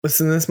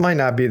Listen, this might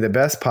not be the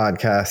best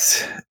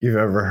podcast you've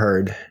ever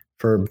heard.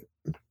 For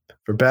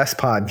best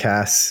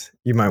podcasts,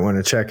 you might want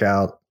to check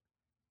out.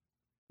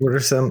 What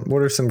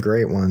are some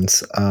great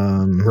ones?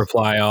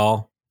 Reply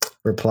All,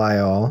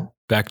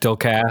 Bechdel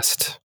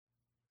Cast.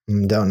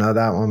 Don't know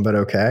that one, but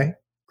okay.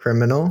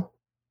 Criminal,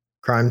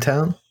 Crime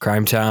Town.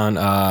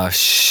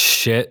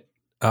 Shit.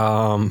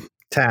 Town.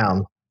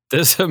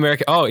 This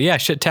American. Oh yeah,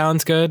 Shit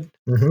Town's good.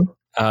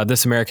 Mm-hmm.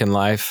 This American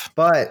Life.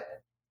 But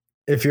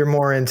if you're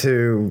more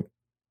into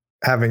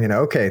having an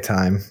okay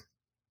time,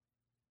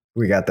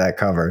 we got that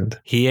covered.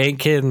 He ain't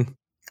kidding.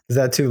 Is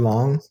that too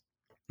long?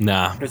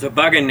 Nah. There's a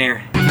bug in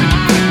there.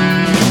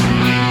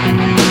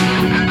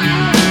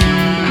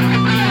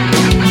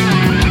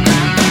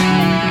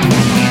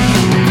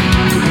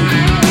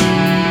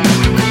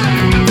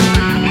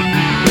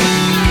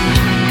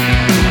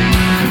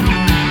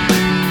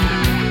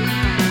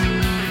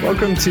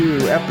 Welcome to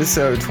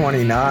episode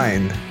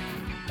 29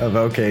 of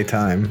OK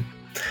Time.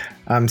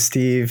 I'm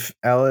Steve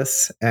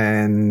Ellis,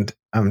 and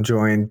I'm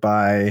joined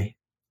by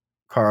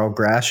Carl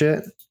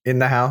Grashit in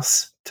the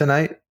house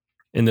tonight.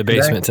 In the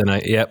basement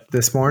tonight, yep.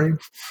 This morning.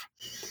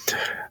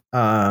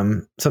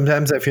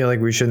 Sometimes I feel like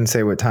we shouldn't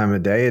say what time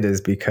of day it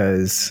is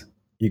because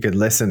you could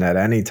listen at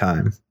any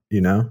time, you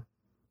know?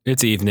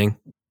 It's evening.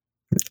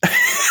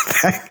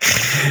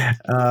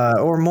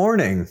 Or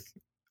morning,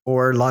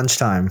 or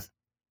lunchtime,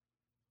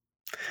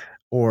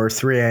 or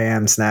 3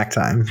 a.m. snack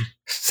time.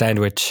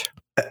 Sandwich.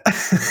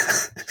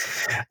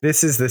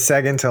 This is the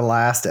second to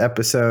last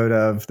episode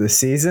of the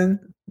season.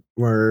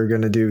 We're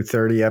going to do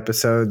 30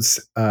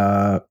 episodes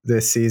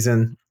this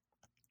season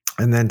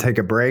and then take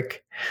a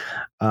break.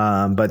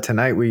 But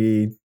tonight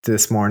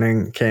this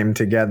morning came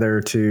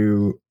together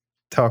to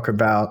talk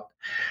about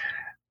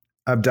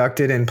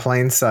Abducted in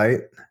Plain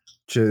Sight,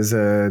 which is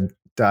a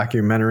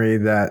documentary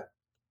that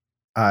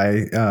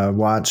I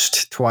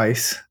watched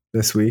twice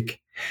this week,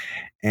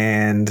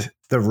 and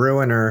The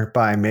Ruiner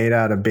by Made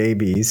Out of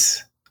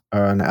Babies,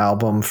 an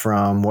album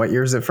from, what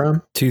year is it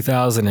from?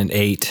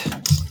 2008.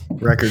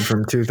 Record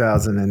from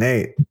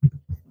 2008.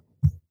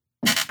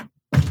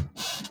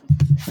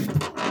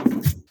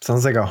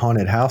 Sounds like a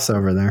haunted house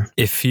over there.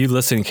 If you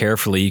listen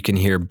carefully, you can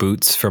hear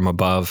boots from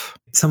above.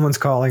 Someone's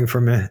calling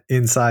from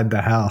inside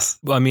the house.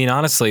 I mean,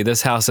 honestly,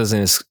 this house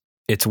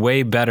it's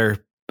way better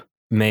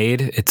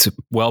made. It's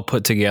well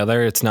put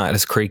together. It's not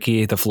as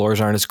creaky. The floors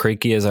aren't as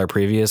creaky as our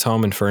previous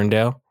home in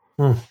Ferndale.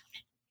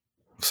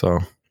 So.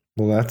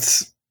 Well,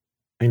 that's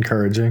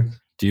encouraging.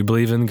 Do you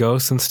believe in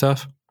ghosts and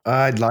stuff?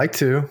 I'd like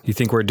to. You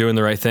think we're doing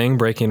the right thing,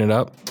 breaking it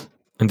up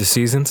into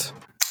seasons?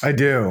 I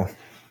do.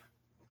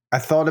 I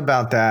thought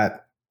about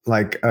that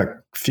like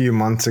a few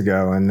months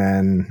ago and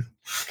then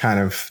kind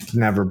of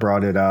never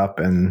brought it up.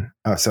 And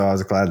so I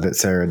was glad that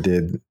Sarah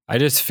did. I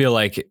just feel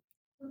like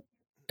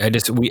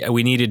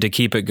we needed to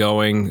keep it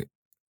going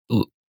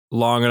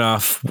long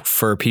enough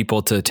for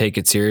people to take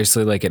it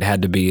seriously. Like it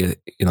had to be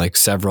in like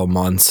several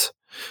months,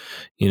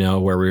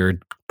 where we were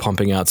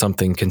pumping out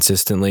something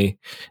consistently.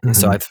 Mm-hmm.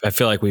 So I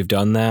feel like we've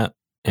done that.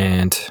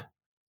 And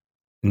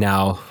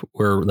now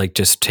we're like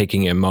just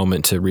taking a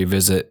moment to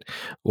revisit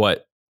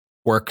what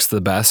works the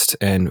best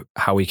and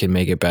how we can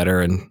make it better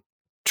and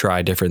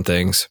try different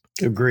things.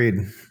 Agreed.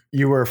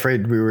 You were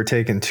afraid we were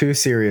taken too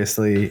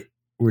seriously,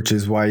 which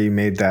is why you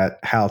made that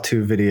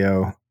how-to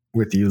video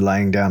with you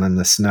laying down in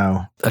the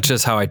snow. That's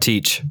just how I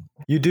teach.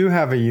 You do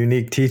have a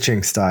unique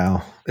teaching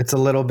style. It's a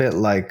little bit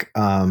like...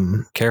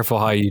 Careful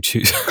how you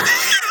choose.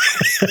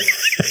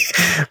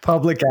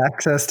 Public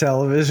access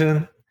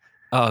television.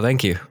 Oh,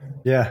 thank you.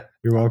 Yeah,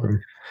 you're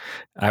welcome.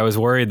 I was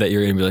worried that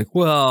you're going to be like,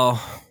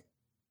 well,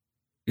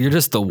 you're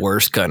just the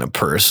worst kind of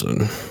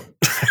person.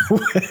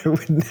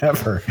 Would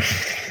never.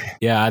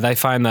 Yeah, I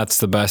find that's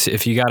the best.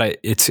 If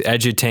it's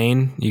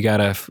edutain. You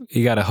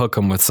gotta hook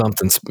them with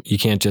something. You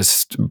can't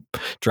just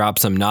drop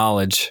some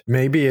knowledge.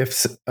 Maybe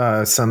if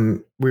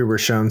we were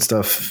shown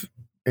stuff,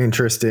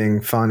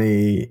 interesting,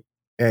 funny,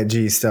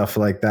 edgy stuff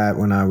like that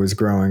when I was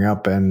growing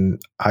up in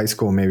high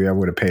school, maybe I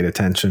would have paid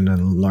attention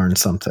and learned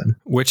something.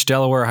 Which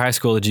Delaware high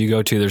school did you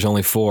go to? There's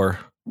only 4.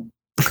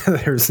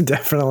 There's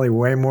definitely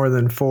way more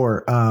than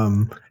 4.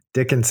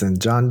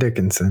 John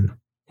Dickinson.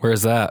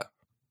 Where's that?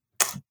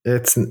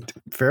 It's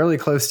fairly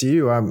close to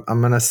you. I'm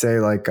going to say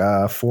like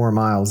 4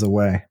 miles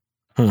away.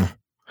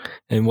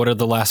 And what are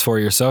the last 4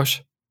 of your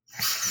social?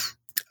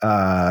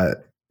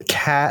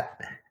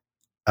 Cat,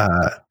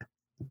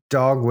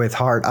 dog with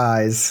heart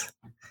eyes.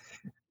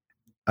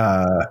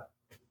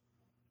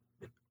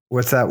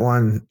 What's that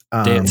one?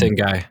 Dancing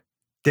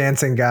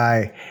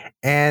guy.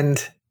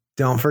 And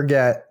don't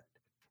forget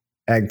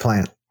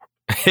eggplant.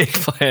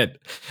 Eggplant.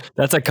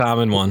 That's a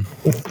common one.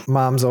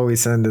 Mom's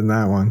always sending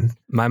that one.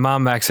 My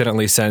mom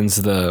accidentally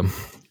sends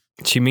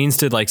she means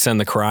to like send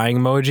the crying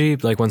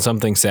emoji, like when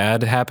something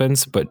sad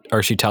happens,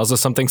 or she tells us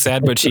something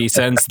sad, but she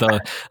sends the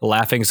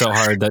laughing so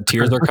hard that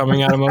tears are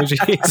coming out emoji.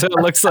 So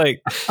it looks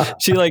like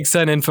she like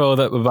sent info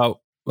about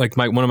like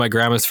one of my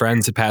grandma's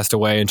friends had passed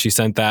away, and she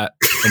sent that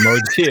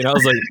emoji, and I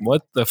was like,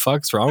 "What the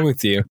fuck's wrong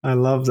with you?" I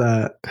love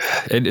that.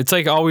 It's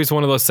like always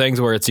one of those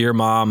things where it's your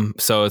mom,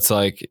 so it's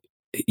like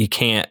you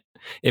can't.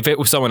 If it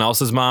was someone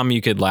else's mom,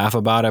 you could laugh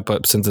about it,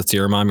 but since it's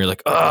your mom, you're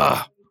like,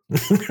 ugh.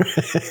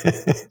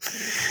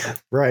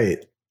 Right.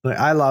 Like,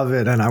 I love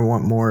it and I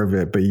want more of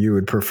it, but you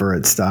would prefer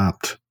it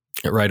stopped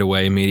Right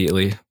away,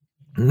 immediately.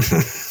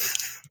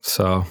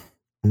 So.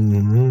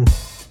 Mm-hmm.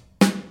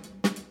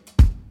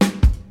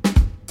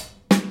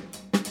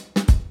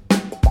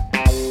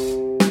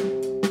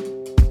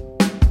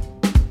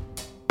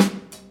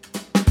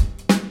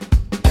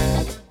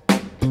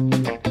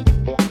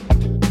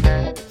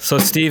 So,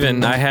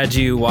 Steven, I had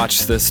you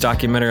watch this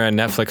documentary on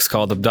Netflix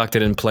called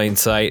Abducted in Plain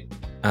Sight.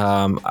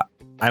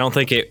 I don't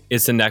think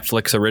it's a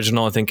Netflix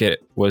original. I think it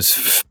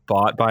was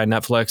bought by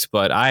Netflix,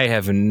 but I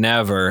have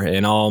never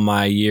in all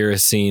my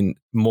years seen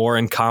more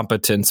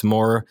incompetence,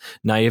 more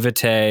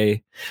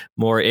naivete,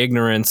 more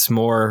ignorance,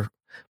 more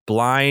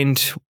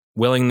blind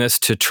willingness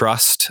to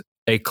trust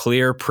a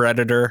clear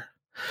predator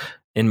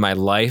in my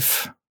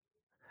life.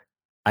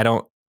 I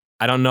don't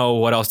know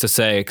what else to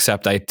say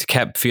except I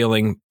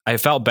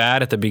felt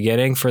bad at the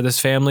beginning for this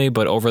family,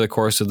 but over the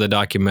course of the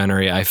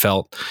documentary, I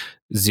felt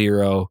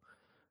zero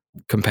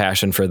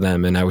compassion for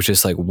them. And I was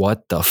just like,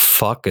 what the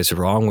fuck is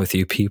wrong with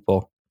you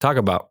people? Talk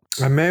about.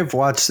 I may have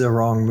watched the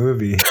wrong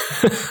movie.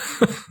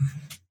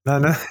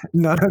 None of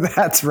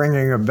that's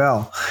ringing a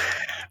bell.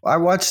 I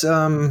watched,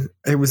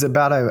 it was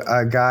about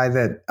a guy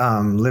that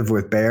lived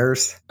with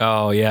bears.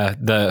 Oh, yeah.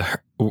 The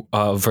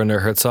Werner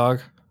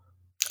Herzog.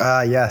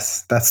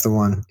 Yes, that's the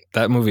one.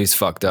 That movie's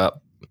fucked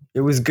up.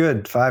 It was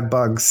good.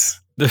 $5.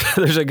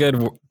 There's a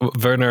good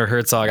Werner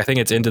Herzog. I think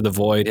it's Into the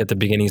Void. At the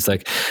beginning, he's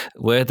like,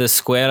 "Were the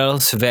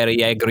squirrels very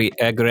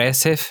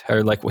aggressive?"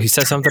 Or like he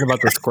says something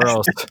about the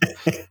squirrels.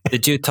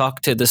 Did you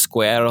talk to the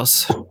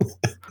squirrels?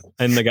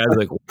 And the guy's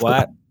like,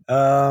 "What?"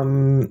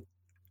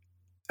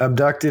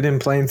 Abducted in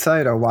Plain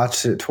Sight. I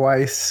watched it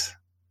twice.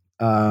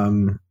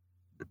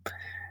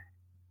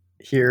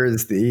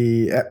 Here's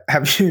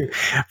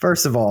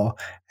first of all,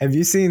 have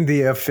you seen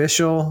the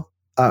official,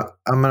 I'm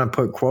going to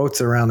put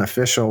quotes around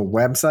official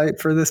website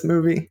for this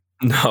movie?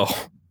 No.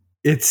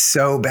 It's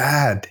so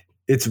bad.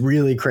 It's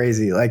really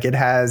crazy. Like it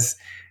has,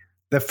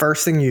 the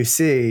first thing you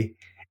see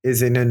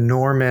is an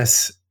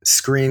enormous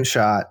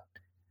screenshot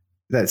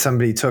that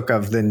somebody took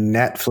of the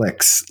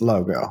Netflix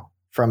logo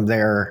from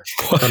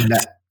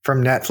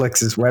from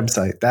Netflix's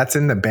website. That's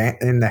in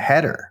the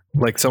header.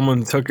 Like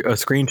someone took a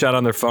screenshot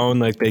on their phone,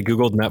 like they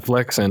Googled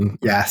Netflix and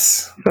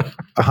yes,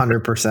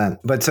 100%.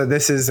 But so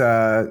this is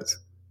a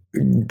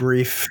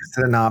brief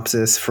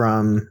synopsis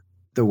from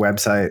the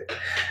website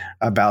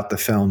about the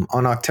film.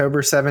 On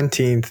October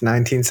 17th,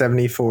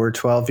 1974,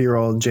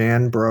 12-year-old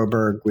Jan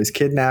Broberg was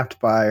kidnapped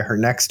by her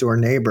next-door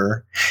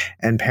neighbor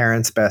and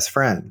parents' best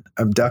friend.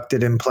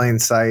 Abducted in Plain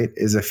Sight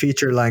is a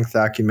feature-length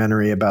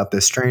documentary about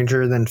the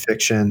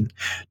stranger-than-fiction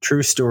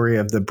true story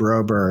of the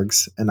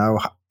Brobergs, an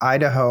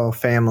Idaho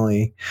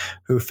family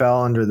who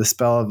fell under the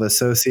spell of a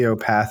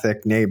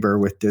sociopathic neighbor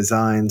with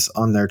designs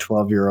on their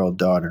 12-year-old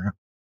daughter.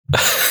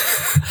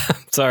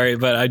 Sorry,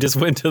 but I just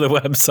went to the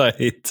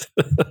website.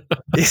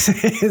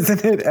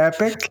 Isn't it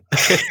epic?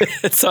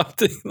 It's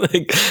something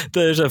like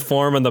there's a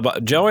form on the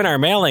bottom. Join our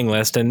mailing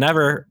list and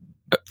never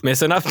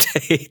miss an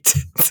update.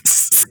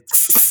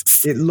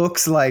 It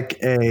looks like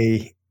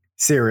a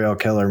serial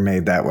killer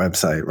made that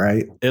website,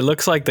 right? It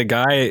looks like the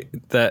guy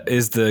that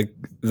is the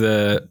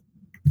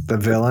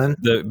villain.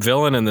 The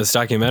villain in this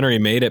documentary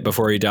made it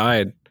before he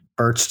died.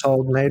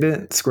 Berchtold made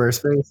it,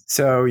 Squarespace.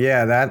 So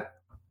yeah, that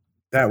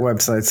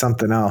website's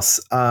something else.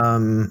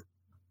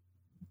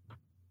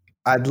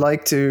 I'd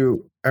like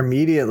to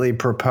immediately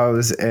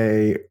propose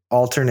a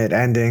alternate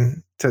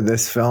ending to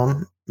this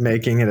film,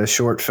 making it a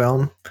short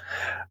film.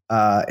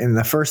 In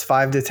the first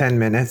 5 to 10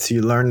 minutes,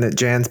 you learn that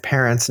Jan's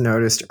parents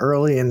noticed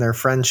early in their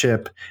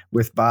friendship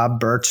with Bob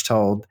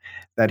Berchtold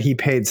that he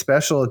paid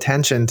special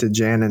attention to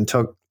Jan and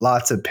took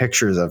lots of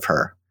pictures of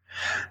her.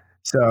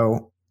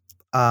 So,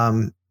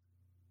 let's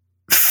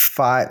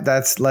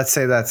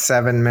say that's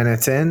 7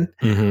 minutes in.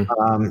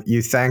 Mm-hmm.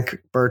 You thank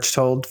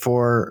Berchtold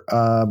for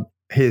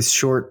his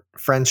short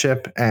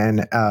friendship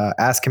and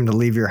ask him to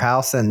leave your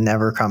house and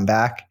never come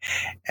back.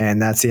 And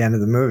that's the end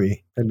of the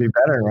movie. It'd be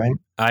better, right?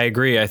 I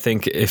agree. I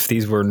think if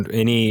these were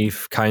any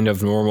kind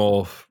of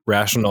normal,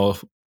 rational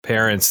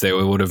parents, they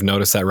would have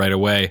noticed that right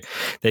away.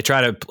 They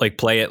try to like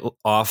play it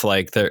off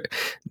like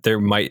there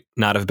might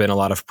not have been a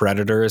lot of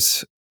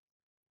predators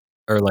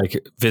or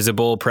like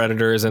visible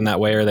predators in that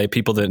way, or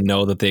people didn't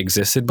know that they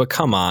existed. But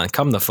come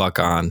the fuck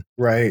on.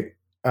 Right.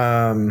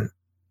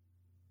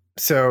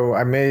 So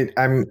I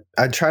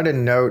try to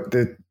note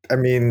that, I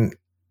mean,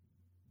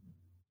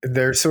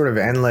 there's sort of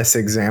endless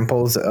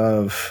examples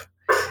of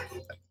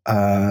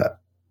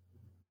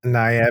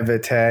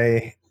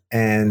naivete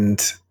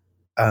and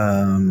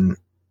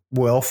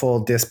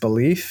willful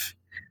disbelief,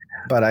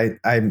 but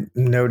I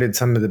noted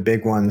some of the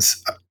big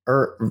ones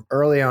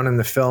early on in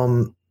the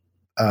film.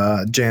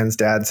 Jan's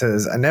dad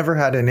says, I never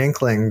had an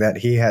inkling that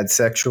he had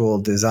sexual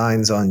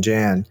designs on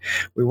Jan.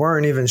 We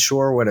weren't even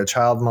sure what a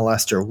child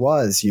molester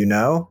was, you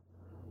know?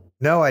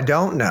 No, I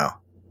don't know.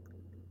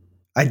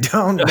 I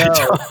don't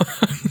know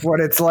what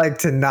it's like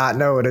to not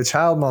know what a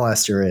child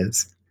molester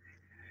is.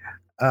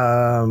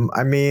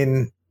 I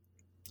mean,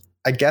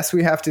 I guess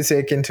we have to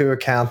take into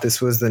account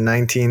this was the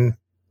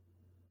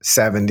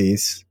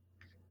 1970s,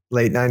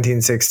 late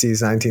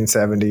 1960s,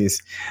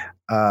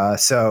 1970s.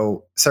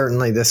 So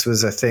certainly this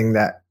was a thing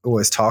that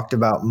was talked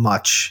about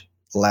much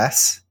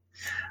less.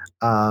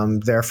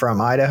 They're from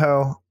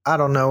Idaho. I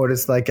don't know what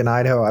it's like in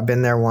Idaho. I've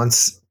been there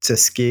once to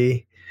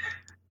ski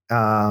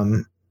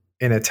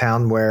in a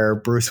town where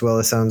Bruce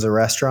Willis owns a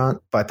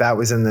restaurant, but that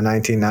was in the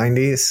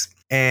 1990s.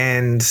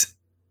 And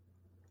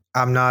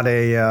I'm not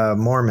a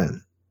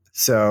Mormon.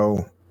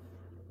 So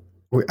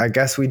I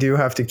guess we do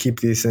have to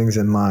keep these things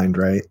in mind,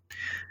 right?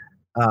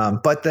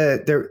 But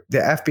the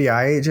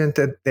FBI agent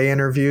that they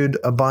interviewed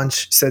a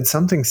bunch said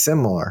something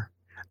similar,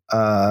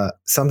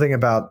 something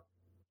about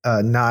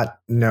not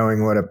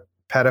knowing what a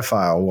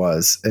pedophile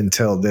was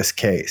until this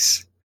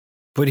case.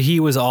 But he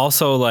was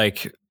also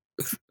like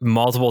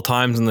multiple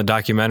times in the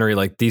documentary,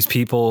 like these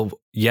people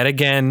yet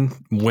again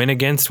went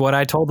against what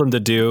I told them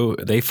to do.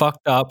 They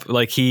fucked up.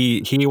 Like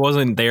he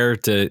wasn't there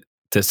to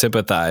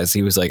sympathize.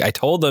 He was like, I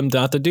told them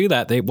not to do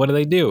that. What do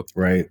they do?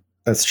 Right.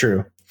 That's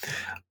true.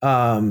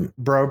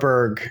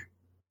 Broberg,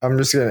 I'm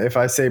just gonna, if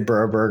I say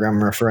Broberg,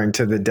 I'm referring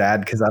to the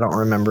dad because I don't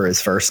remember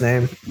his first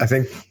name. I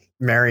think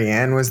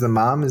Marianne was the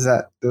mom. Does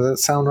that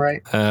sound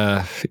right?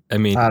 I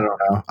mean, I don't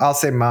know. I'll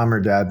say mom or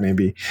dad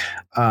maybe.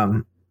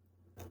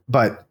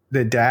 But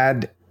the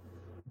dad,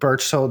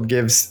 Berchtold,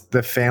 gives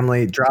the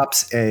family,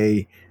 drops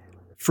a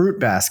fruit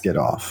basket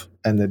off,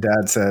 and the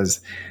dad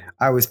says,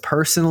 I was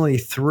personally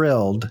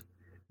thrilled.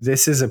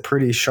 This is a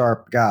pretty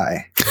sharp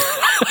guy.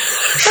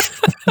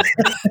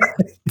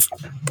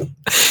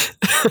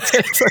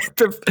 It's like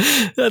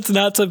that's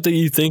not something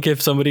you think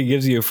if somebody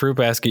gives you a fruit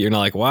basket. You're not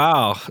like,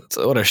 wow,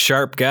 what a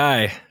sharp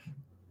guy.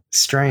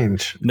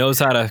 Strange. Knows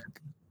how to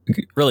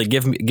really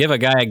give a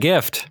guy a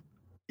gift.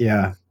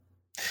 Yeah.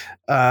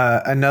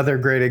 Another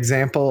great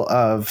example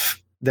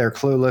of their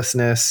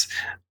cluelessness.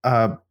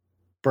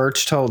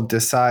 Berchtold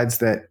decides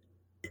that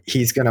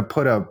he's going to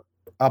put up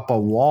a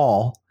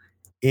wall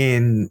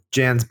in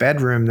Jan's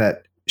bedroom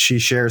that she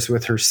shares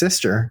with her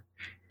sister.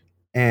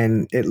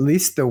 And at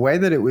least the way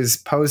that it was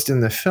posed in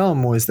the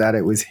film was that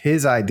it was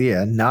his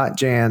idea, not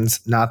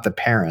Jan's, not the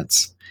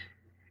parents.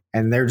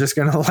 And they're just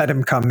going to let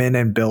him come in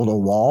and build a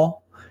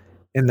wall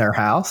in their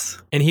house.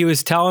 And he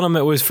was telling them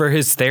it was for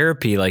his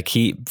therapy. Like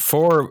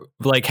for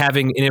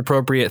having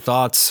inappropriate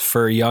thoughts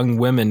for young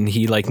women,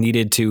 he like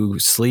needed to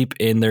sleep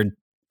in their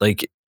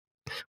 11,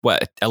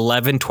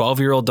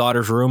 12-year-old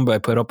daughter's room by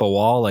put up a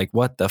wall. Like,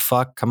 what the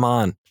fuck? Come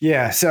on.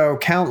 Yeah. So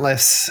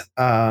countless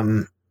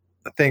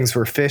things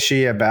were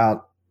fishy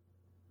about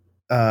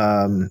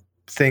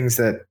things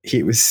that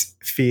he was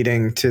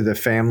feeding to the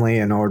family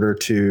in order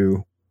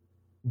to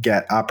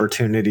get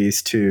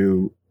opportunities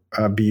to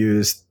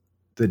abuse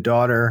the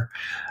daughter.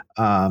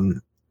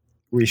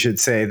 We should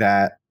say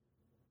that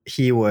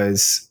he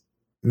was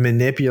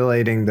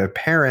manipulating the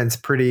parents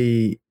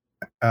pretty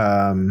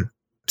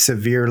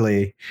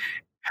severely,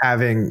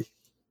 having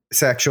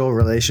sexual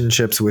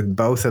relationships with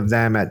both of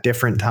them at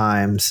different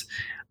times,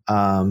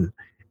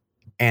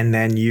 and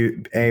then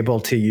you able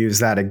to use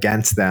that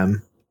against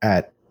them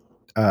at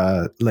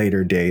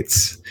later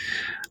dates.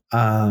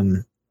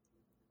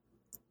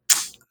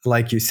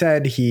 Like you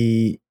said,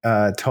 he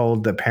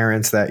told the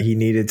parents that he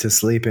needed to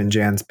sleep in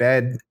Jan's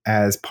bed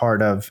as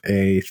part of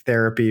a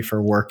therapy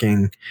for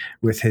working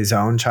with his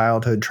own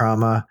childhood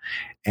trauma,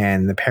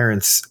 and the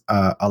parents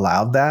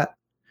allowed that.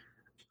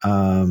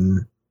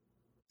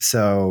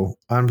 So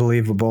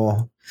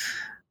unbelievable.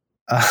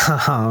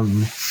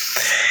 The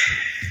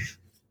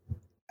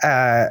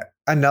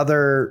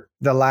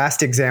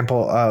last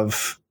example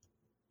of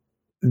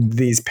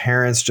these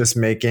parents just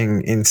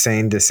making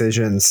insane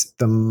decisions.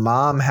 The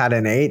mom had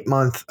an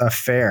 8-month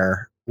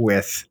affair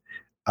with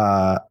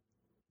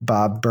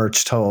Bob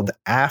Berchtold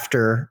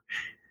after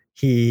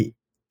he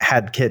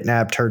had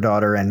kidnapped her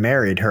daughter and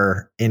married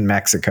her in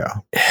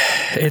Mexico.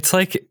 It's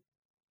like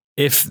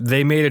if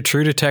they made a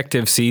True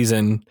Detective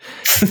season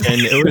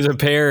and it was a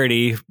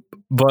parody,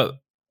 but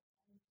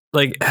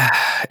like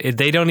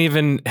they don't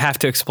even have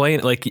to explain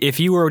it. Like if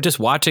you were just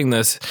watching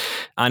this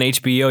on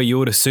HBO, you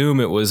would assume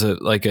it was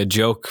a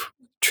joke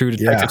True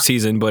Detective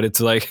season, but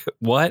it's like,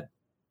 what?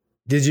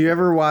 Did you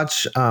ever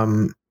watch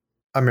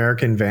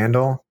American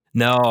Vandal?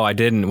 No, I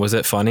didn't. Was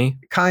it funny?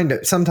 Kind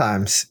of,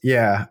 sometimes.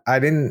 Yeah. I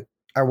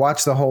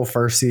watched the whole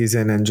first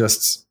season and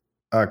just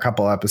a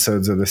couple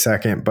episodes of the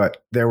second,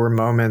 but there were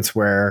moments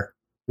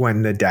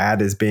when the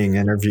dad is being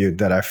interviewed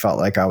that I felt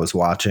like I was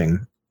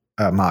watching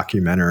a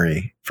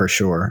mockumentary for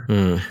sure.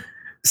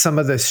 Some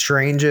of the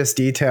strangest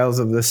details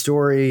of the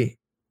story,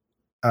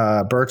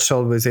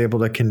 Berchtold was able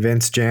to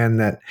convince Jan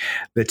that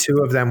the two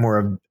of them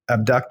were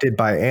abducted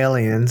by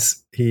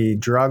aliens. He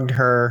drugged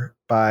her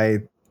by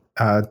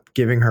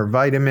giving her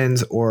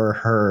vitamins or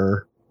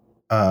her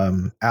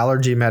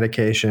allergy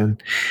medication.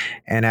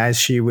 And as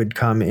she would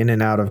come in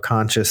and out of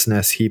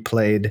consciousness, he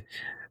played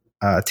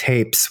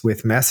tapes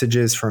with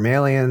messages from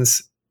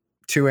aliens,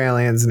 2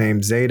 aliens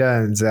named Zeta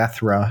and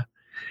Zethra.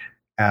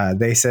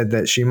 They said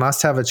that she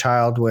must have a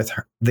child with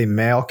the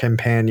male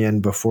companion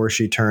before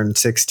she turned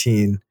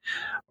 16,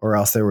 or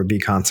else there would be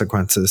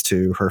consequences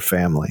to her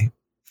family.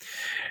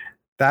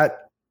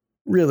 That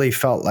really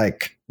felt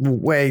like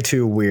way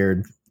too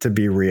weird to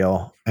be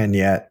real, and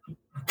yet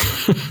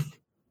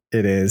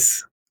it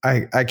is.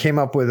 I came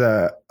up with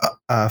a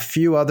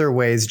few other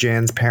ways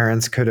Jan's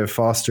parents could have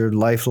fostered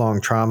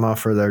lifelong trauma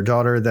for their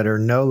daughter that are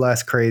no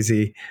less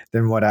crazy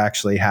than what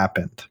actually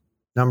happened.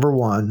 Number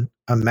 1,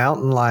 a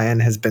mountain lion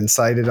has been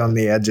sighted on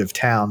the edge of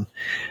town.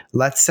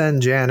 Let's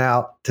send Jan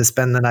out to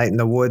spend the night in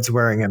the woods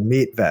wearing a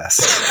meat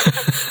vest.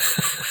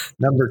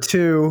 Number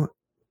 2,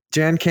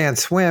 Jan can't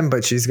swim,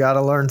 but she's got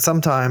to learn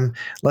sometime.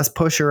 Let's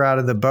push her out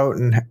of the boat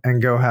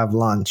and go have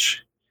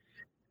lunch.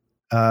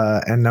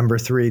 And number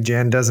 3,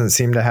 Jan doesn't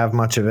seem to have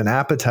much of an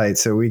appetite,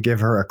 so we give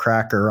her a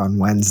cracker on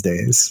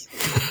Wednesdays.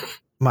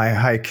 My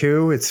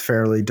haiku, it's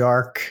fairly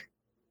dark.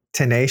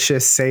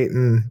 Tenacious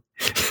Satan.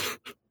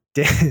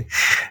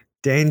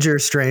 Danger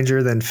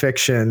stranger than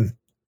fiction.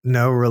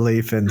 No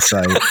relief in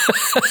sight.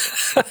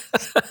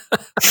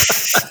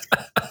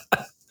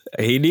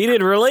 He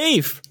needed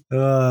relief.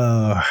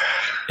 Oh.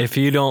 If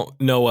you don't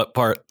know what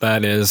part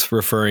that is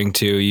referring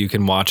to, you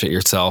can watch it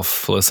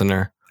yourself,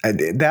 listener.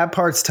 That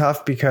part's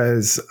tough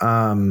because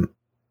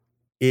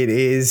it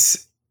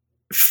is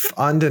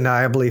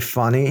undeniably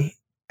funny,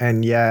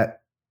 and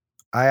yet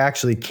I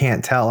actually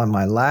can't tell, am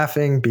I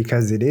laughing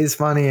because it is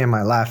funny? Am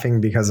I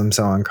laughing because I'm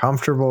so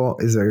uncomfortable?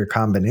 Is it a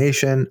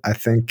combination? I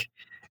think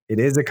it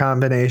is a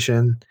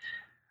combination.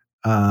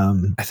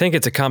 I think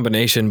it's a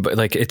combination, but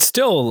like it's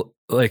still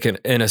like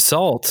an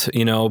assault,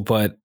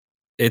 but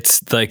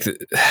it's like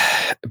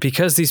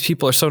because these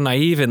people are so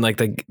naive, and like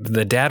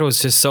the dad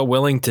was just so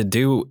willing to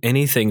do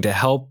anything to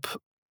help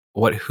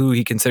who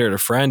he considered a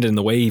friend, and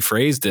the way he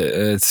phrased it,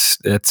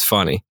 it's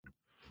funny.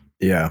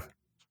 Yeah.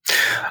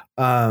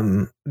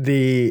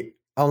 The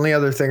only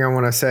other thing I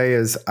want to say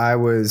is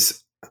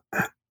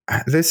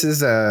this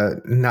is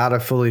not a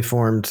fully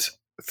formed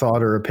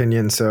thought or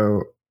opinion,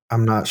 so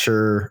I'm not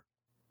sure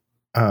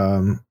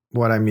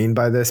what I mean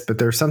by this, but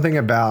there's something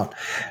about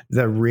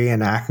the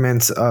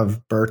reenactments of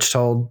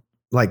Berchtold.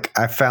 Like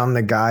I found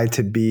the guy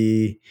to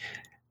be,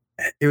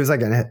 it was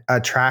like an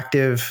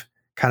attractive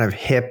kind of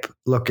hip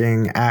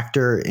looking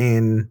actor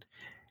in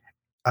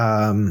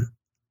a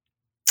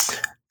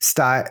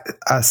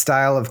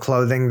style of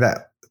clothing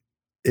that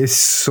is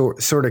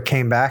sort of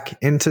came back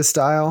into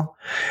style.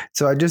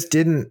 So I just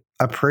didn't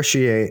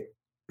appreciate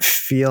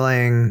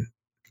feeling,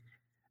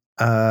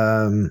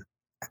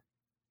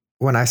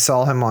 when I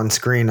saw him on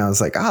screen, I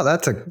was like, oh,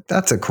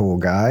 that's a cool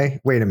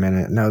guy. Wait a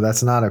minute. No,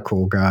 that's not a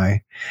cool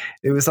guy.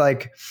 It was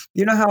like,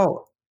 you know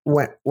how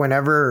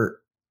whenever,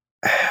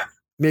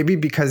 maybe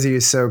because he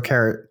was so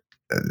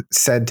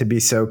said to be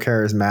so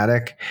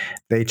charismatic,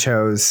 they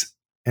chose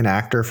an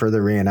actor for the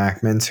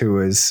reenactments who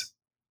was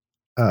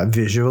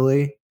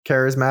visually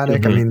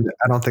charismatic. Mm-hmm. I mean,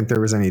 I don't think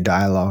there was any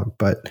dialogue,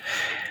 but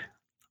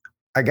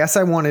I guess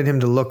I wanted him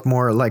to look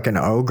more like an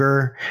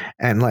ogre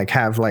and like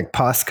have like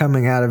pus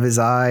coming out of his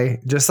eye,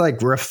 just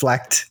like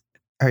reflect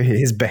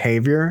his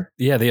behavior.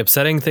 Yeah. The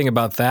upsetting thing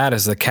about that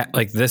is the cat,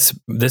 like this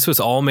was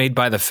all made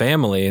by the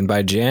family and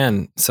by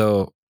Jan.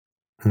 So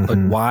like,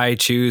 why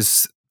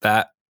choose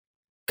that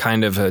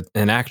kind of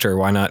an actor?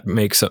 Why not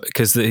make so?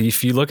 Because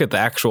if you look at the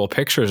actual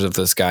pictures of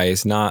this guy,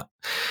 he's not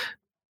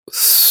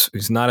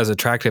as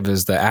attractive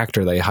as the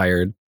actor they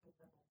hired.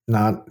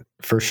 Not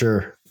for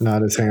sure.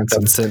 Not as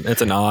handsome.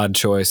 It's an odd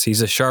choice.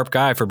 He's a sharp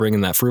guy for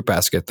bringing that fruit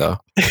basket, though.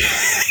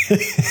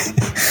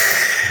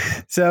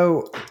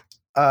 So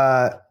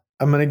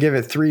I'm going to give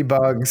it 3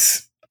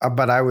 bugs,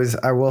 but I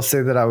will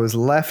say that I was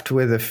left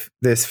with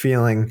this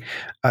feeling.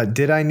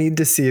 Did I need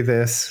to see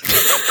this?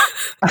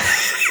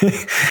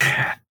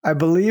 I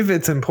believe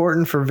it's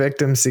important for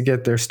victims to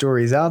get their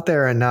stories out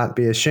there and not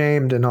be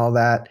ashamed and all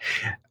that.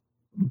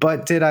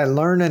 But did I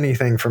learn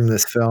anything from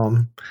this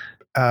film?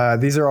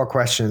 These are all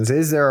questions.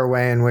 Is there a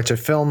way in which a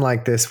film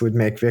like this would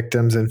make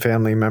victims and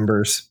family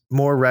members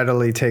more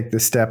readily take the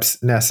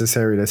steps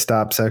necessary to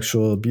stop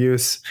sexual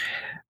abuse?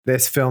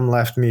 This film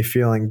left me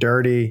feeling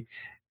dirty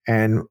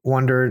and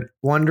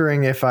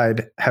wondering if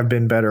I'd have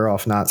been better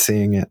off not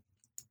seeing it.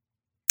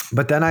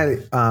 But then I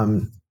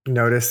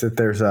noticed that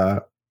there's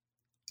a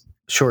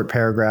short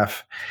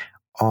paragraph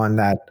on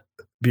that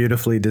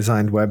beautifully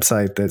designed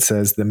website that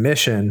says the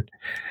mission.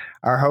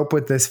 Our hope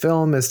with this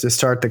film is to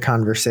start the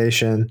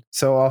conversation.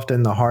 So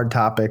often the hard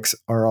topics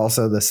are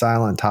also the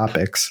silent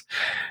topics.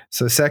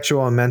 So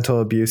sexual and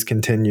mental abuse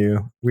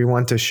continue. We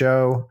want to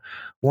show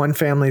one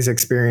family's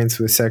experience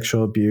with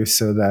sexual abuse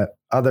so that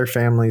other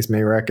families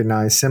may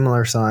recognize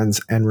similar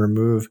signs and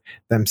remove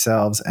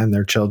themselves and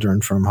their children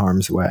from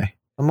harm's way.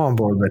 I'm on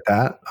board with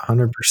that,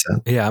 100%.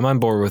 Yeah, I'm on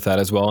board with that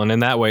as well. And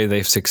in that way,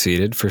 they've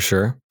succeeded for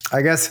sure.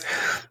 I guess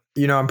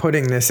I'm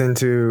putting this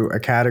into a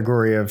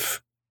category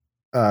of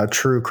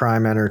true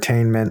crime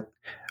entertainment,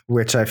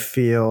 which I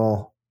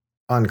feel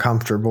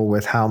uncomfortable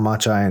with how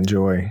much I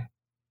enjoy.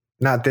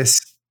 Not this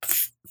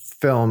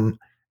film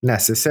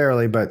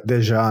necessarily, but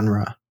the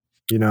genre,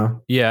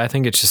 Yeah, I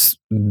think it's just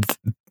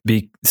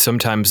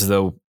sometimes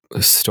the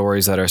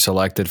stories that are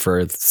selected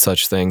for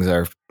such things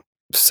are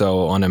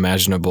so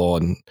unimaginable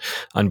and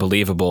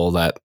unbelievable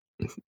that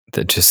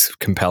they're just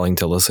compelling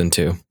to listen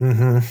to.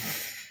 Mm-hmm.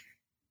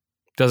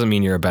 Doesn't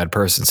mean you're a bad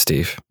person,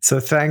 Steve. So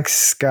thanks,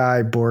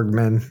 Sky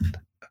Borgman,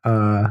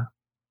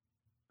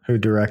 who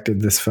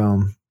directed this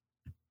film.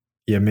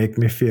 You make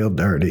me feel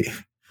dirty.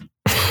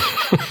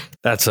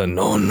 That's a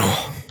no.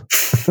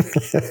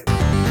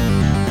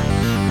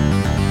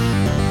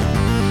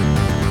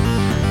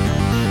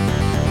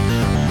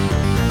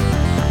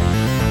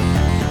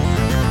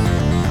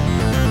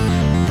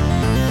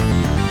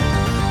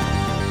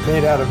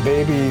 Made Out of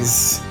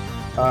Babies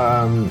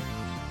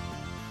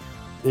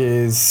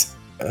is,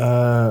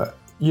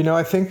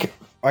 I think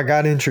I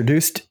got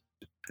introduced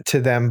to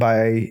them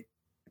by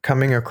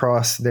coming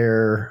across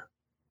their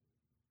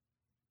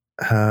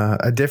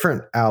a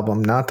different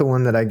album, not the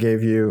one that I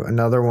gave you,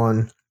 another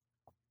one.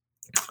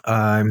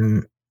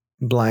 I'm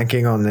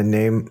blanking on the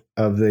name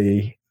of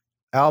the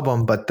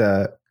album, but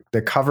the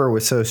cover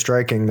was so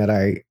striking that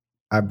I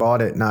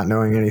bought it not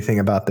knowing anything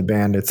about the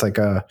band. It's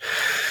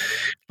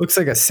looks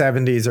like a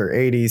 70s or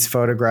 80s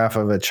photograph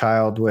of a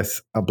child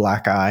with a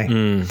black eye.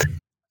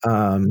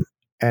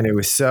 And it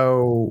was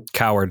so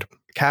Coward.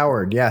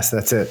 Yes,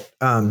 that's it.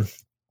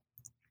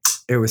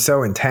 It was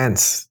so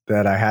intense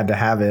that I had to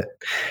have it,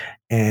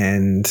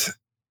 and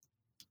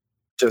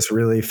just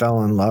really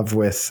fell in love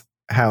with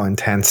how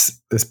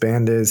intense this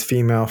band is.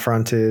 Female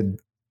fronted,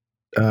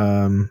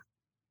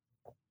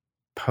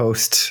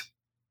 post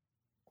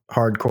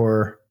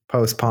hardcore,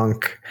 post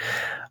punk,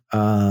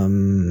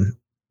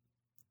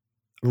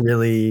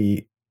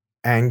 really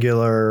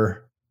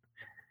angular,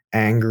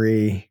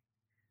 angry,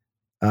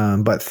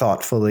 but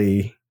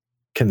thoughtfully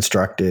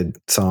constructed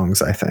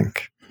songs, I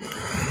think.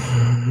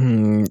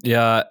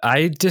 Yeah,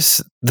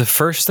 the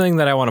first thing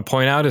that I want to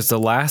point out is the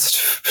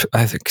last,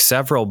 I think,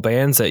 several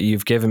bands that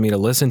you've given me to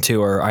listen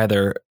to are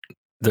either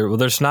they're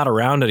just not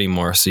around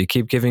anymore. So you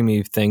keep giving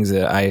me things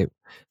that I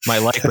might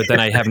like, but then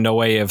I have no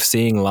way of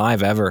seeing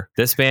live ever.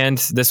 This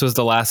was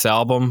the last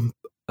album.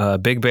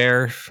 Big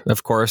Bear,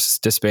 of course,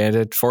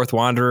 disbanded. Fourth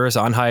Wanderers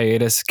on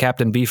hiatus.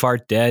 Captain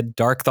Beefheart dead.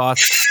 Dark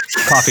Thoughts,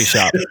 Coffee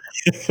Shop.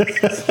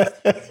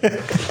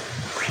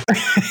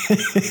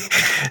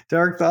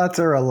 Dark Thoughts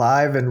are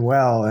alive and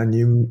well, and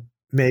you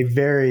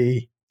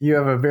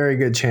have a very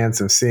good chance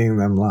of seeing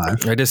them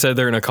live. I just said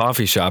they're in a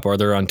coffee shop or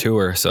they're on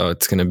tour, so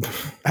it's gonna.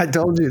 I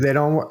told you I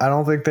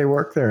don't think they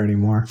work there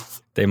anymore.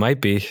 They might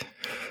be.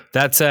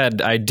 That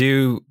said, I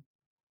do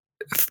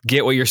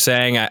get what you're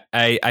saying.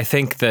 I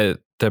think that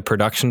the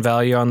production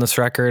value on this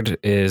record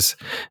is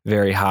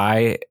very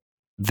high.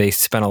 They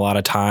spent a lot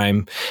of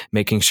time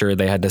making sure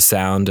they had the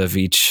sound of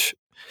each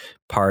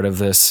part of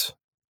this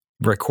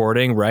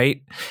recording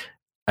right.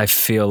 I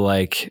feel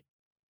like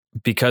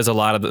because a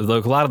lot of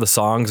the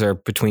songs are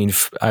between,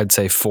 I'd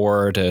say,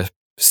 4 to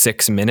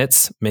 6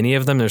 minutes. Many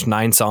of them, there's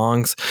 9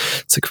 songs.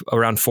 It's like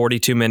around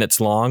 42 minutes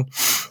long.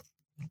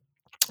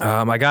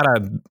 I got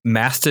a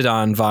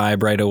Mastodon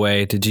vibe right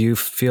away. Did you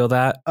feel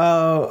that?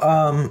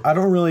 Oh, I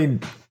don't really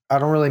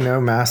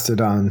know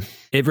Mastodon.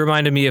 It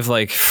reminded me of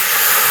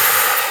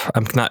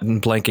I'm not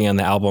blanking on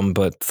the album,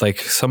 but like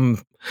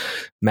some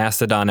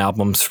Mastodon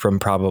albums from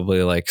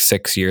probably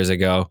 6 years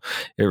ago.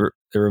 It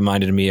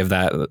reminded me of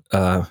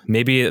that.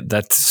 Maybe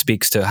that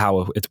speaks to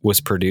how it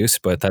was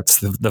produced, but that's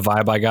the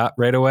vibe I got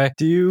right away.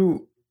 Did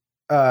you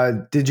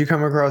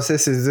come across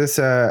this? Is this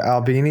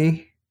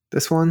Albini?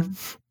 This one?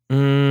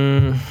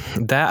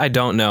 That I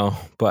don't know,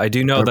 but I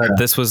do know that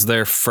this was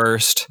their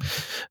first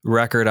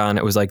record on.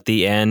 It was like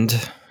The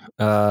End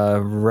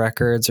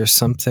Records or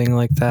something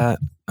like that.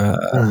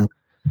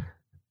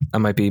 I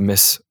might be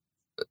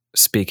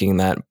misspeaking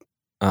that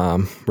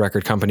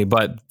record company,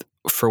 but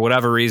for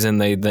whatever reason,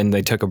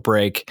 they took a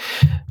break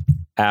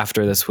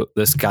after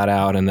this got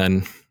out, and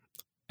then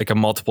like a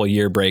multiple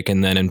year break,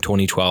 and then in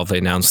 2012 they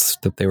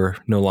announced that they were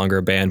no longer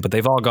a band. But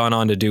they've all gone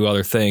on to do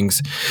other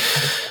things,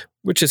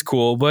 which is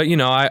cool. But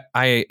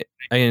I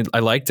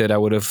liked it. I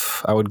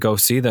would go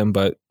see them,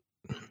 but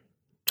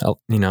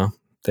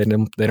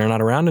they're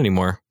not around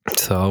anymore.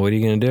 So what are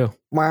you gonna do?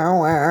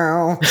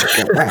 Wow.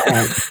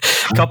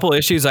 A couple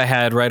issues I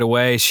had right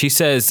away. She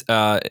says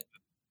the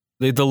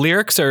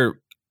lyrics are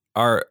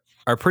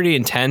pretty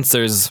intense.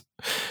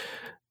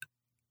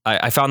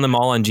 I found them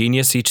all on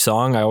Genius, each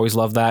song. I always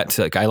love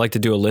that. I like to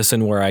do a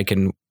listen where I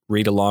can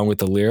read along with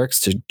the lyrics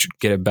to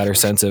get a better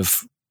sense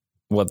of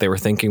what they were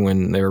thinking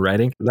when they were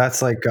writing.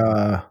 That's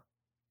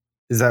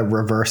is that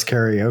reverse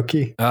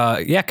karaoke?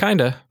 Yeah,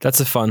 kind of. That's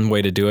a fun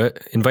way to do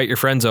it. Invite your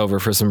friends over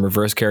for some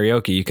reverse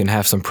karaoke. You can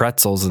have some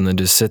pretzels and then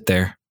just sit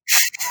there.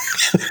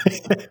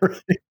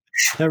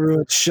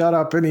 Everyone shut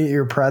up and eat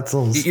your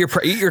pretzels. Eat your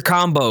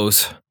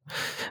combos.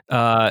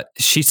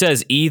 She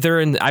says either,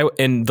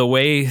 and the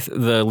way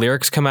the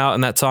lyrics come out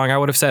in that song, I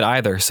would have said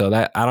either. So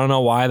that I don't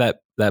know why that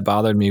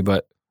bothered me,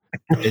 but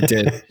it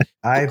did.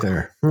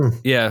 Either.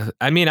 Yeah,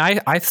 I mean,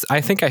 I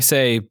think I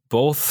say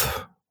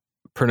both.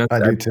 I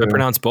do too. I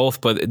pronounce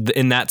both, but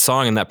in that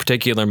song, in that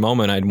particular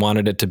moment, I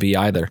wanted it to be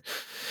either.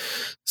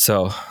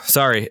 So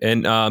sorry.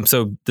 And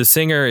so the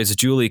singer is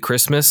Julie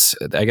Christmas.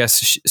 I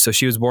guess so.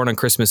 She was born on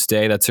Christmas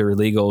Day. That's her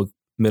legal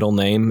middle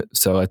name.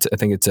 So I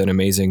think it's an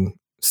amazing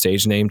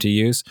stage name to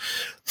use.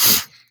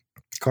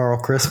 Carl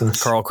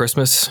Christmas. Carl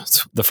Christmas.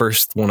 It's the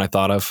first one I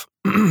thought of.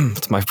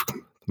 It's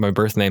my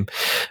birth name.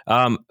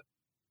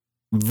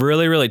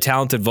 Really, really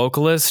talented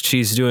vocalist.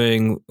 She's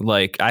doing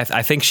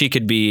I think she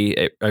could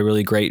be a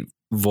really great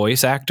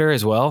voice actor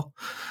as well,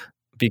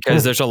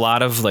 because there's a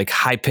lot of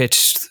high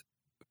pitched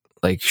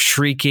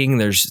shrieking.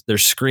 There's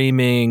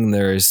screaming.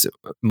 There's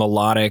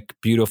melodic,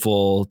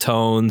 beautiful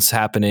tones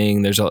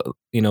happening. There's a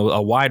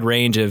wide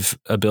range of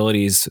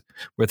abilities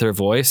with her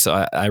voice.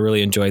 So I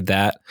really enjoyed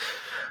that.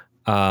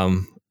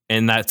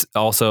 And that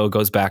also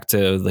goes back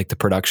to the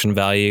production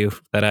value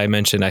that I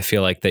mentioned. I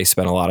feel like they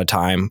spent a lot of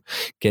time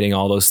getting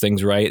all those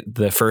things right.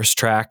 The first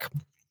track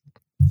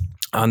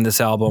on this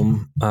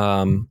album,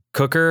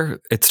 Cooker,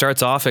 it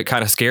starts off, it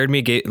kind of scared me.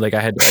 I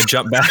had to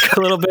jump back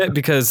a little bit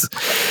because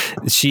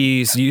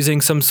she's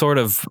using some sort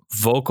of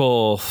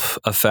vocal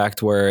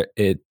effect where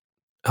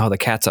the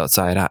cat's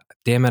outside.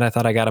 Damn it. I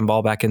thought I got him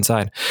all back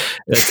inside.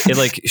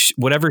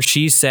 Whatever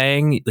she's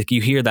saying,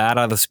 you hear that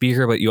out of the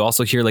speaker, but you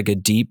also hear a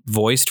deep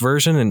voiced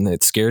version, and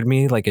it scared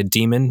me, like a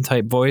demon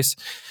type voice.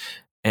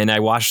 And I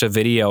watched a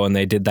video and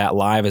they did that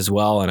live as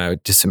well. And I was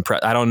just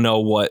impressed. I don't know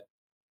what,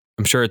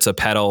 I'm sure it's a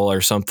pedal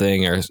or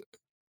something, or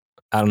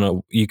I don't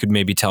know. You could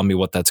maybe tell me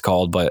what that's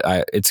called, but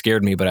it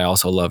scared me, but I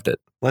also loved it.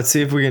 Let's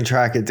see if we can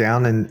track it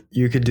down, and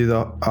you could do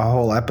a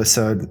whole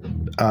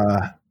episode,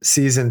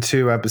 season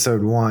 2,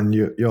 episode 1.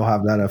 You'll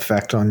have that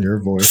effect on your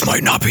voice. This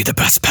might not be the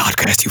best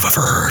podcast you've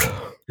ever heard.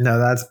 No,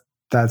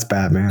 that's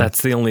bad, man.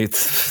 That's the only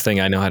thing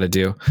I know how to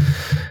do.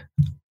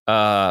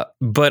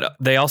 But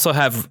they also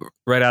have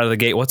right out of the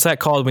gate, what's that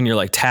called when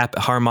you're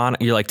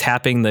harmonic? You're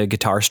tapping the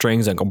guitar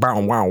strings and go bow,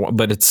 wow,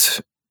 but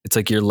it's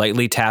you're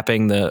lightly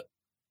tapping the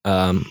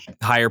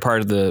higher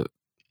part of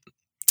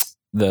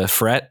the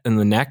fret and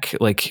the neck.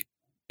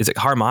 Is it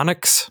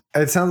harmonics?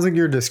 It sounds like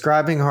you're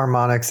describing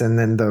harmonics, and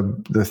then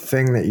the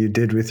thing that you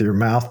did with your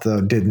mouth though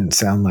didn't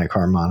sound like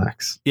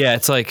harmonics. Yeah,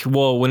 it's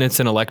when it's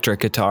an electric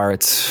guitar,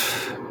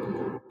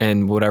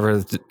 and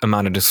whatever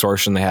amount of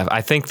distortion they have.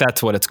 I think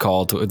that's what it's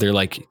called. They're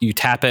you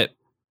tap it,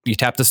 you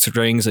tap the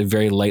strings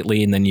very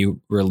lightly, and then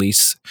you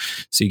release,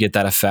 so you get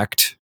that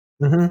effect.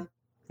 Mm-hmm.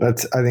 I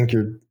think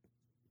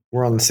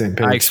we're on the same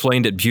page. I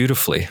explained it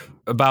beautifully.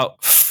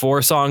 About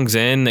 4 songs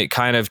in, it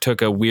kind of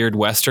took a weird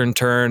Western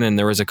turn, and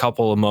there was a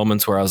couple of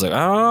moments where I was like,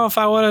 I don't know if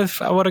I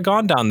would have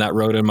gone down that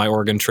road in my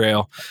Oregon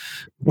Trail.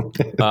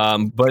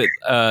 But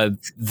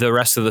the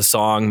rest of the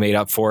song made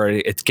up for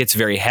it. It gets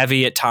very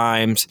heavy at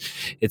times.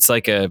 It's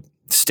like a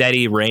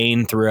steady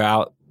rain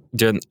throughout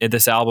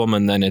this album,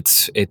 and then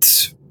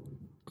it's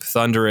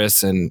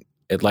thunderous and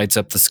it lights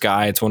up the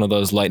sky. It's one of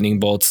those lightning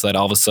bolts that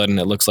all of a sudden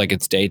it looks like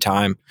it's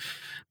daytime.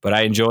 But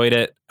I enjoyed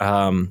it.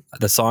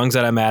 The songs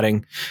that I'm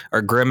adding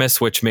are Grimace,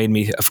 which made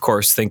me, of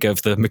course, think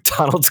of the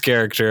McDonald's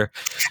character,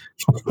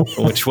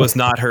 which was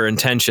not her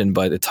intention,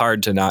 but it's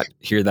hard to not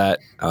hear that.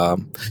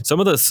 Some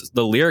of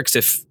the lyrics,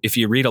 if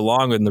you read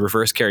along in the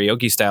reverse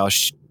karaoke style,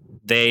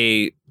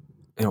 they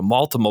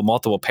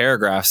multiple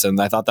paragraphs,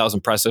 and I thought that was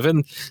impressive.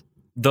 And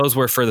those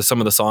were for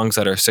some of the songs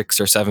that are 6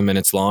 or 7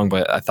 minutes long,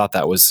 but I thought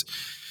that was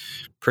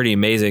pretty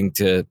amazing.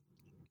 A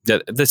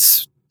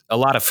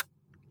lot of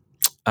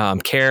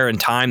care and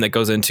time that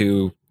goes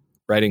into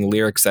writing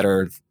lyrics that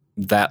are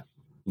that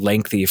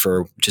lengthy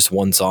for just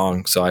one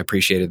song. So I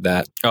appreciated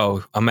that.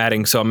 Oh, I'm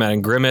adding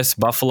Grimace,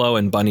 Buffalo,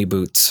 and Bunny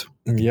Boots.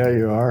 Yeah,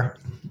 you are.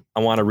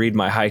 I want to read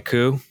my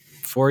haiku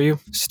for you.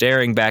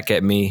 Staring back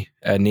at me,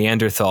 a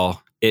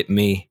Neanderthal, it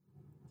me.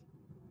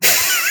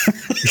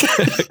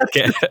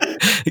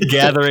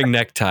 Gathering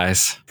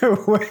neckties.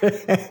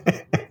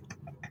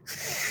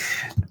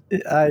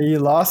 You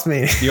lost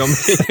me. You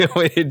want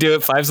me to do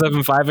it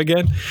 5-7-5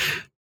 again?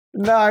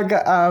 No,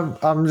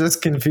 I'm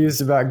just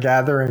confused about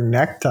gathering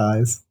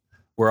neckties.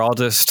 We're all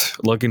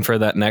just looking for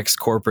that next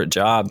corporate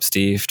job,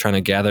 Steve, trying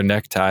to gather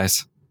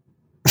neckties.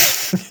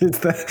 Is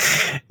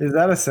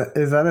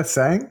that a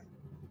saying?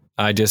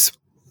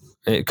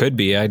 It could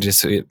be.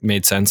 It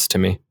made sense to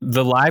me.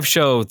 The live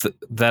show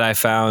that I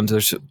found,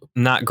 there's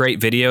not great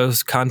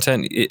videos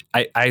content.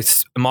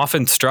 I'm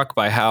often struck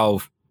by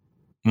how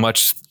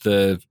much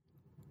the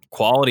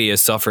quality has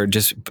suffered.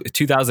 Just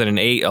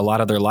 2008, a lot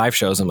of their live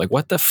shows, I'm like,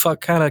 what the fuck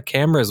kind of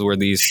cameras were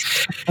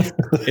these?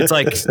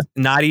 It's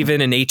not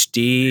even in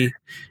HD.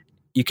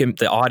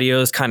 The audio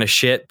is kind of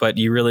shit, but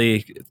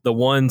the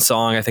one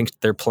song I think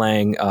they're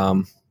playing,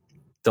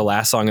 the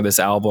last song of this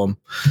album,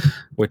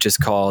 which is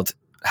called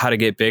How to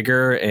Get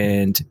Bigger,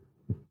 and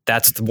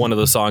that's one of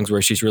those songs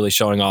where she's really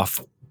showing off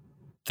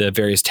the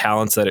various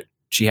talents that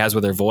she has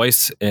with her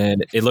voice,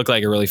 and it looked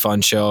like a really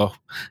fun show.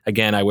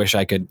 Again, I wish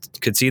I could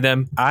see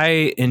them.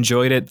 I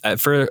enjoyed it.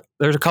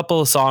 There's a couple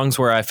of songs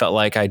where I felt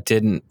like I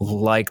didn't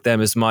like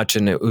them as much,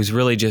 and it was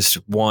really just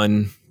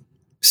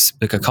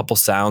like a couple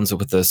sounds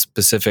with a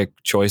specific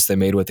choice they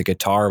made with the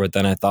guitar. But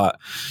then I thought,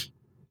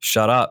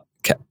 shut up,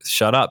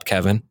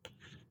 Kevin,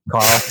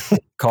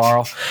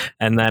 Carl.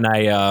 And then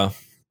I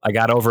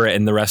got over it,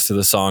 and the rest of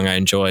the song I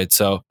enjoyed.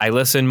 So I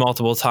listened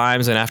multiple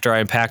times, and after I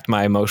unpacked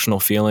my emotional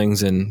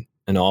feelings and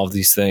all of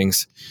these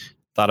things,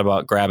 thought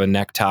about grabbing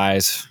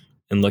neckties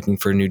and looking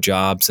for new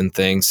jobs and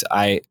things.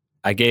 I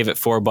gave it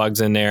 4 bugs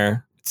in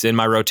there. It's in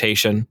my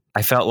rotation.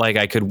 I felt like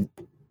I could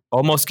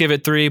almost give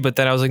it 3, but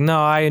then I was like, no,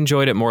 I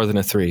enjoyed it more than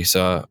a 3.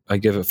 So I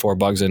give it 4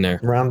 bugs in there.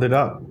 Round it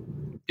up.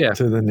 Yeah.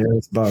 To the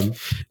nearest bug.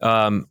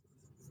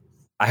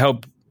 I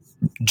hope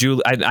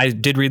Julie, I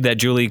did read that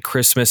Julie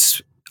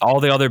Christmas, all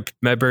the other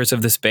members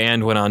of this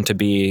band went on to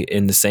be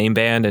in the same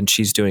band, and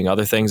she's doing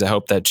other things. I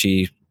hope that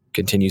she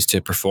continues to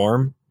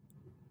perform.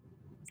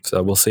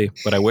 So we'll see,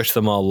 but I wish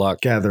them all luck.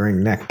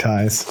 Gathering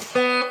neckties.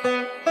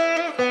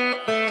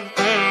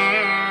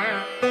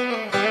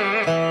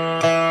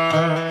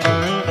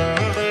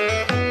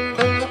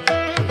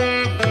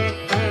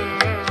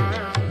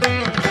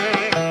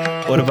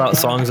 What about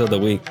songs of the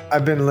week?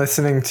 I've been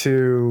listening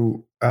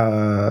to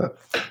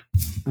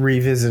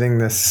revisiting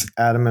this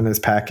Adam and His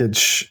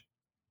Package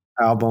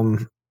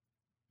album.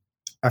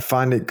 I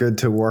find it good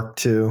to work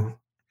to,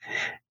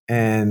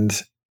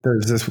 and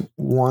there's this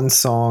one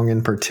song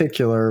in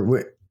particular.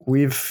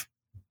 We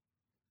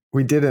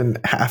did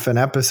half an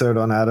episode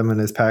on Adam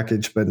and His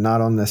Package, but not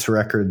on this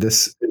record.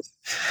 This is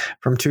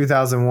from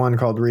 2001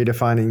 called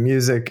Redefining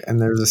Music, and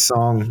there's a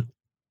song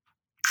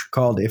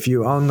called If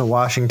You Own the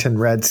Washington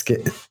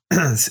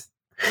Redskins,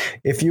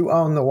 If You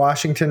Own the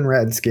Washington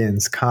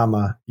Redskins,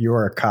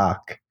 you're a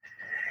cock.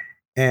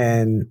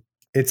 And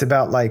it's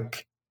about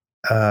like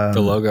the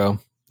logo,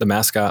 the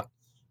mascot.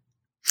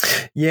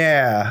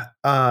 Yeah.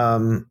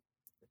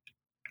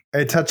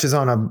 It touches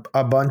on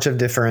a bunch of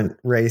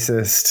different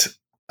racist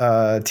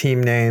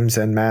team names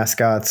and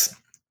mascots.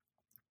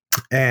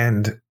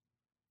 And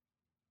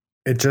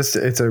it's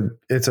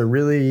a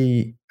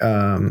really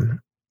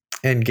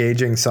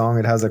engaging song.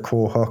 It has a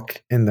cool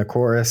hook in the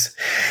chorus,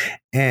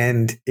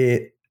 and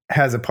it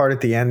has a part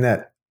at the end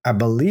that I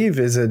believe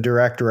is a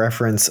direct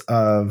reference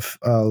of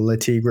a Le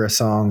Tigre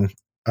song,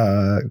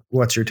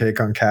 What's Your Take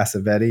on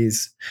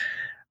Cassavetes?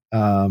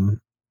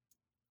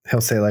 He'll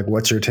say like,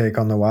 what's your take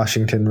on the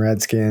Washington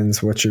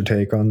Redskins? What's your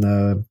take on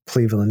the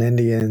Cleveland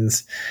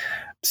Indians?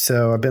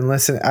 So I've been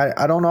listening.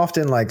 I don't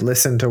often like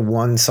listen to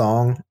one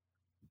song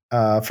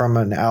from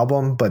an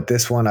album, but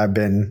this one I've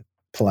been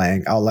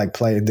playing. I'll like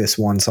play this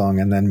one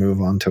song and then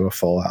move on to a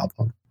full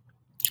album.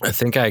 I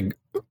think I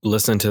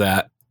listened to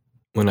that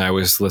when I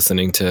was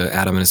listening to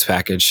Adam and His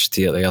Package,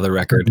 the other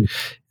record. Mm-hmm.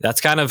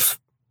 That's kind of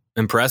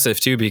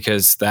impressive too,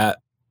 because that,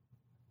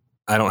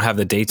 I don't have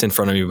the dates in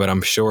front of me, but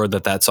I'm sure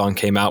that song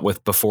came out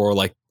with before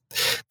like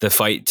the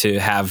fight to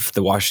have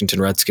the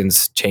Washington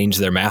Redskins change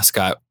their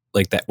mascot.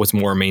 Like that was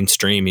more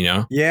mainstream, you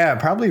know? Yeah,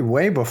 probably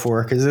way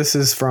before, because this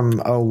is from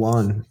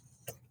 2001.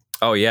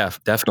 Oh yeah,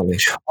 definitely.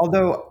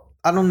 Although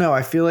I don't know,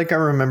 I feel like I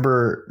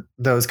remember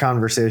those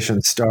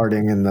conversations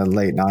starting in the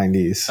late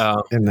 90s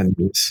in the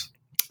news.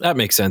 That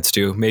makes sense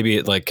too. Maybe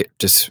it like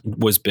just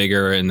was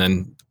bigger, and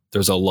then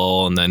there's a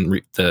lull, and then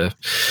it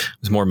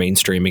was more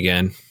mainstream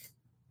again.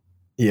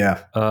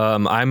 Yeah.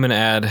 I'm going to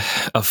add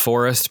A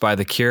Forest by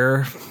The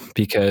Cure,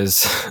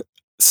 because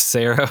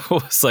Sarah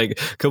was like,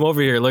 come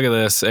over here, look at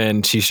this.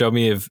 And she showed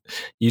me a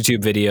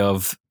YouTube video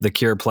of The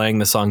Cure playing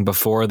the song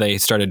before they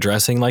started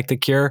dressing like The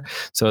Cure.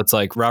 So it's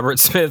like Robert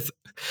Smith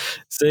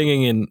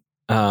singing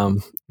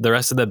and the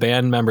rest of the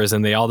band members,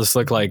 and they all just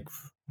look like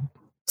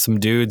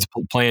some dudes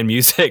playing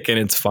music, and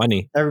it's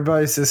funny.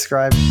 Everybody's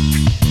described.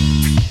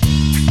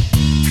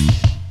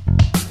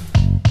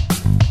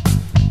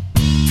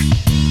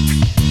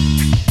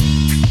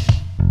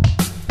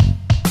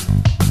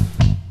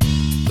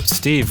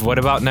 Steve, what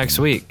about next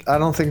week? I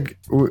don't think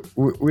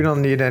we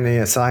don't need any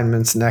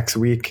assignments next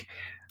week.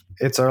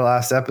 It's our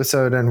last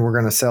episode, and we're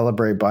going to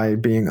celebrate by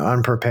being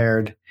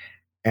unprepared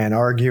and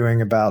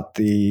arguing about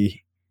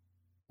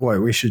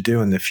what we should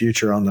do in the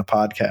future on the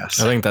podcast.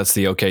 I think that's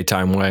the okay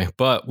time way,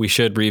 but we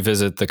should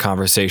revisit the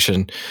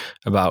conversation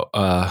about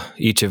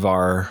each of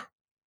our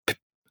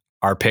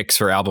picks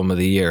for album of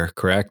the year,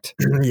 correct?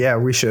 Yeah,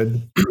 we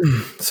should.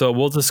 So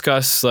we'll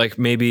discuss like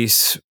maybe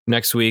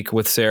next week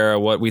with Sarah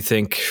what we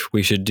think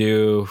we should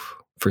do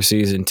for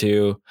season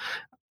 2.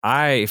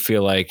 I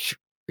feel like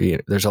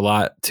there's a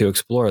lot to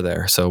explore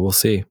there, so we'll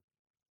see.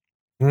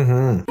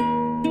 Mm-hmm.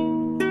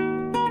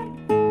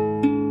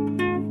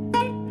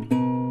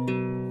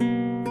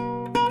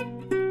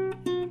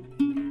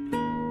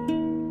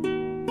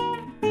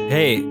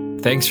 Hey,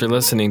 thanks for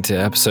listening to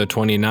episode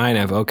 29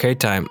 of Okay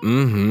Time.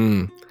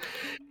 Mm-hmm.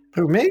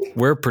 Who, me?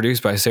 We're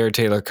produced by Sarah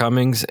Taylor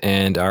Cummings,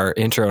 and our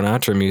intro and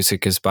outro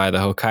music is by the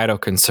Hokkaido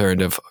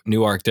Concern of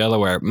Newark,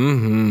 Delaware.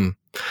 Mm-hmm.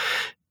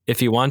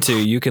 if you want to,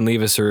 you can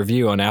leave us a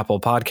review on Apple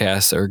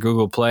Podcasts or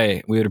Google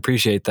Play. We would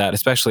appreciate that,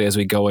 especially as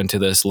we go into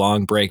this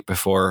long break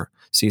before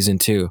season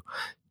 2.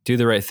 Do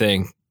the right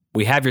thing.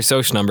 We have your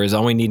social numbers.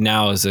 All we need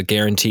now is a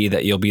guarantee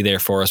that you'll be there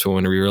for us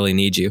when we really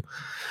need you.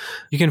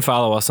 You can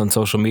follow us on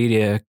social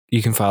media.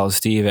 You can follow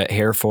Steve at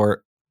Harefort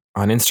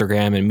on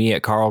Instagram and me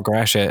at Carl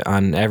Grashit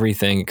on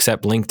everything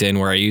except LinkedIn,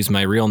 where I use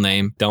my real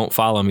name. Don't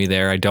follow me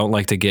there. I don't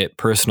like to get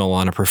personal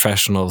on a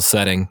professional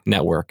setting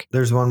network.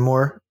 There's one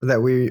more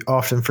that we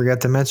often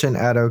forget to mention,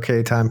 at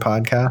OK Time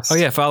Podcast. Oh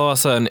yeah, follow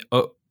us on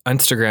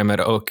Instagram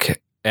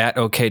at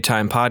OK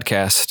Time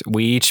Podcast.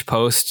 We each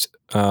post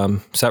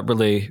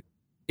separately.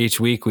 Each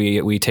week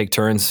we take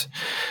turns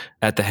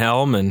at the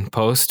helm and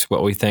post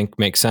what we think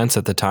makes sense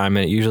at the time,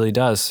 and it usually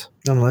does.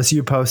 Unless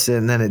you post it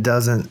and then it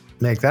doesn't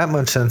make that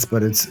much sense,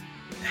 but it's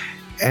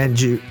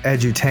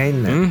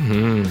edutainment.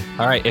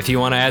 Mm-hmm. All right, if you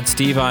want to add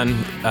Steve on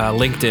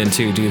LinkedIn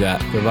too, do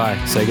that.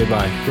 Goodbye. Say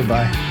goodbye.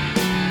 Goodbye.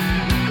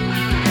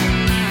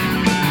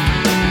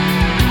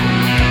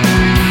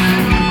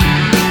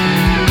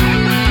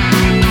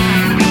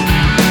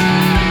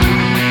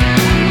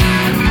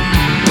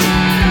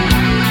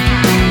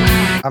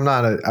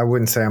 I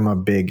wouldn't say I'm a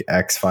big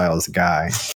X-Files guy.